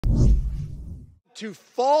to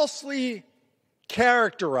falsely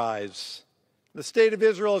characterize the state of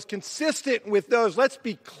Israel is consistent with those, let's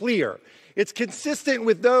be clear, it's consistent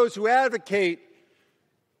with those who advocate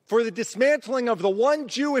for the dismantling of the one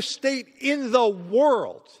Jewish state in the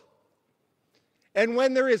world. And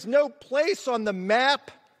when there is no place on the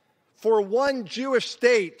map for one Jewish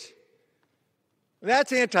state,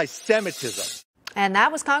 that's anti-Semitism. And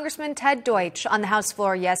that was Congressman Ted Deutsch on the House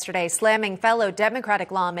floor yesterday, slamming fellow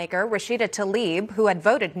Democratic lawmaker Rashida Tlaib, who had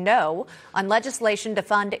voted no on legislation to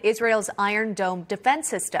fund Israel's Iron Dome defense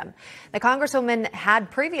system. The Congresswoman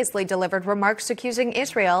had previously delivered remarks accusing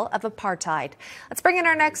Israel of apartheid. Let's bring in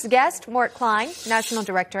our next guest, Mort Klein, National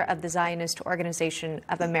Director of the Zionist Organization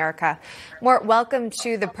of America. Mort, welcome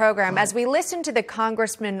to the program. As we listen to the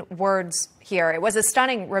Congressman's words here, it was a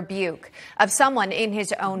stunning rebuke of someone in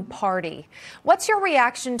his own party. What's your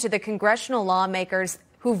reaction to the congressional lawmakers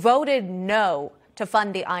who voted no to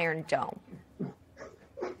fund the Iron Dome?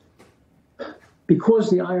 Because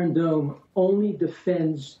the Iron Dome only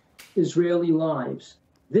defends Israeli lives,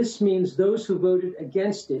 this means those who voted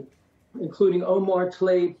against it, including Omar,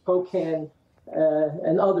 Tlaib, Pocan,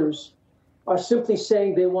 and others, are simply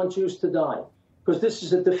saying they want Jews to die. Because this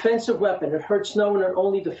is a defensive weapon. It hurts no one. It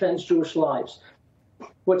only defends Jewish lives.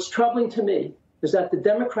 What's troubling to me is that the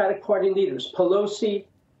Democratic Party leaders, Pelosi,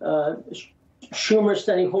 Schumer,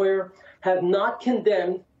 Steny Hoyer, have not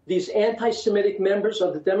condemned these anti-Semitic members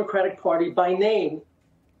of the Democratic Party by name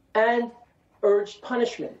and urged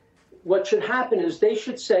punishment. What should happen is they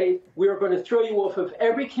should say, we are going to throw you off of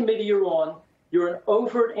every committee you're on. You're an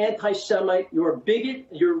overt anti-Semite. You're a bigot.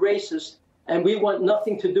 You're racist. And we want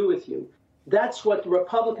nothing to do with you. That's what the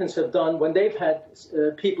Republicans have done when they've had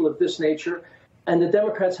people of this nature, and the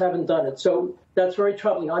Democrats haven't done it. So that's very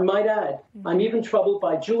troubling. I might add, I'm even troubled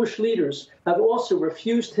by Jewish leaders have also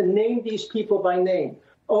refused to name these people by name.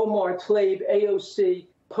 Omar, Tlaib, AOC,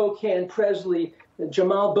 Pocan, Presley,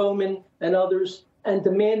 Jamal Bowman, and others, and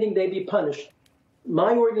demanding they be punished.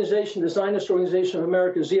 My organization, the Zionist Organization of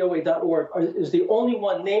America, ZOA.org, is the only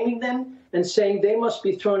one naming them and saying they must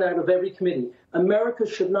be thrown out of every committee. America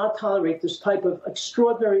should not tolerate this type of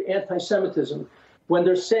extraordinary anti-Semitism when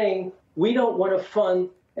they're saying we don't want to fund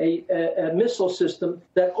a missile system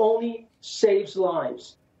that only saves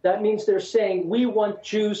lives. That means they're saying we want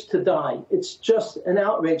Jews to die. It's just an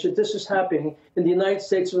outrage that this is happening in the United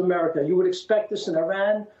States of America. You would expect this in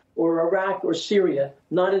Iran or Iraq or Syria,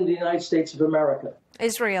 not in the United States of America.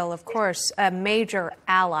 Israel, of course, a major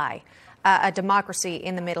ally, a democracy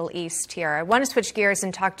in the Middle East here. I want to switch gears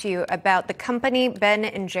and talk to you about the company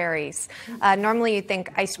Ben & Jerry's. Normally you'd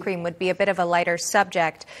think ice cream would be a bit of a lighter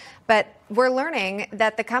subject, but we're learning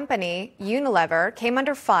that the company, Unilever, came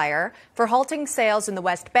under fire for halting sales in the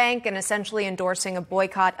West Bank and essentially endorsing a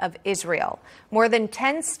boycott of Israel. More than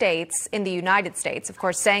 10 states in the United States, of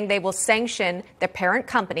course, saying they will sanction their parent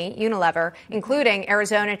company, Unilever, including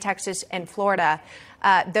Arizona, Texas, and Florida.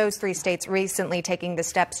 Those three states recently taking the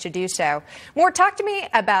steps to do so. Mort, talk to me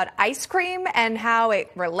about ice cream and how it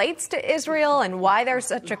relates to Israel and why there's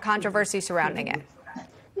such a controversy surrounding it.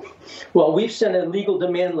 Well, we've sent a legal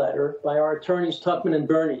demand letter by our attorneys, Tuckman and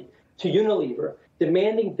Burney, to Unilever,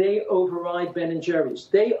 demanding they override Ben & Jerry's.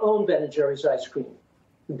 They own Ben & Jerry's ice cream.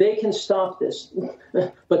 They can stop this,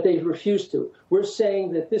 but they refuse to. We're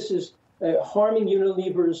saying that this is harming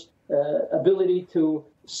Unilever's ability to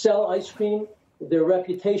sell ice cream, their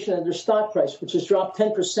reputation, and their stock price, which has dropped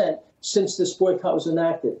 10% since this boycott was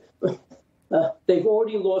enacted. They've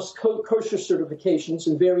already lost kosher certifications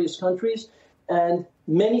in various countries, and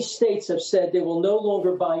many states have said they will no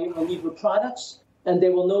longer buy Unilever products, and they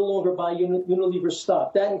will no longer buy Unilever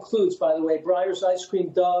stock. That includes, by the way, Breyer's Ice Cream,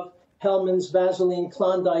 Dove, Hellman's, Vaseline,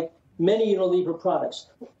 Klondike, many Unilever products.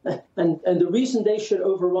 And the reason they should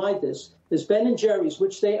override this is Ben & Jerry's,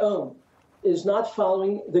 which they own, is not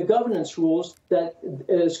following the governance rules that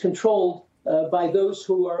is controlled by those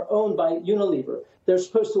who are owned by Unilever. They're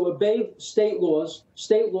supposed to obey state laws.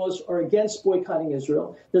 State laws are against boycotting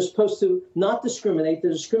Israel. They're supposed to not discriminate.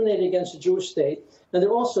 They're discriminating against the Jewish state. And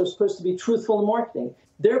they're also supposed to be truthful in marketing.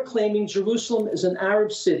 They're claiming Jerusalem is an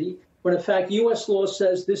Arab city, when in fact U.S. law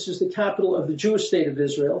says this is the capital of the Jewish state of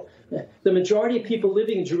Israel. The majority of people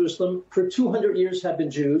living in Jerusalem for 200 years have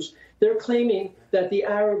been Jews. They're claiming that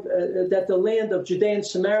the land of Judea and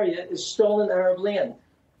Samaria is stolen Arab land.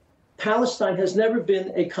 Palestine has never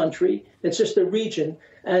been a country. It's just a region.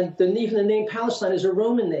 And even the name Palestine is a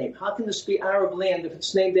Roman name. How can this be Arab land if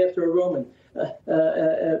it's named after a Roman,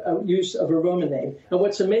 use of a Roman name? And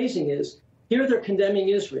what's amazing is here they're condemning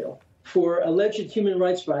Israel for alleged human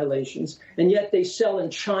rights violations, and yet they sell in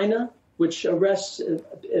China, which arrests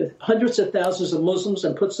hundreds of thousands of Muslims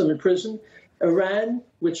and puts them in prison. Iran,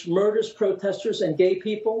 which murders protesters and gay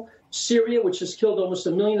people, Syria, which has killed almost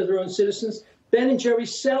 1 million of their own citizens. Ben &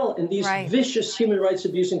 Jerry's sell in these vicious human rights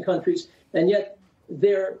abusing countries, and yet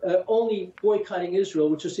they're only boycotting Israel,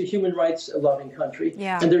 which is a human rights loving country.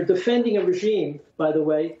 Yeah. And they're defending a regime, by the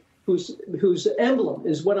way, whose emblem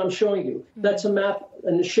is what I'm showing you. That's a map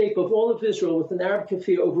in the shape of all of Israel with an Arab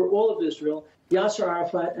keffiyeh over all of Israel, Yasser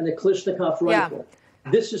Arafat, and a Kalashnikov rifle.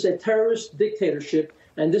 Yeah. This is a terrorist dictatorship,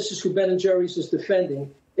 and this is who Ben & Jerry's is defending.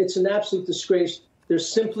 It's an absolute disgrace. They're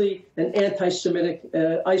simply an anti-Semitic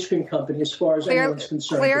ice cream company as far as anyone's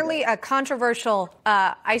concerned. Clearly a controversial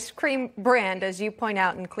ice cream brand, as you point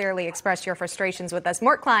out, and clearly express your frustrations with us.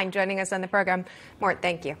 Mort Klein joining us on the program. Mort,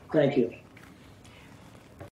 thank you. Thank you.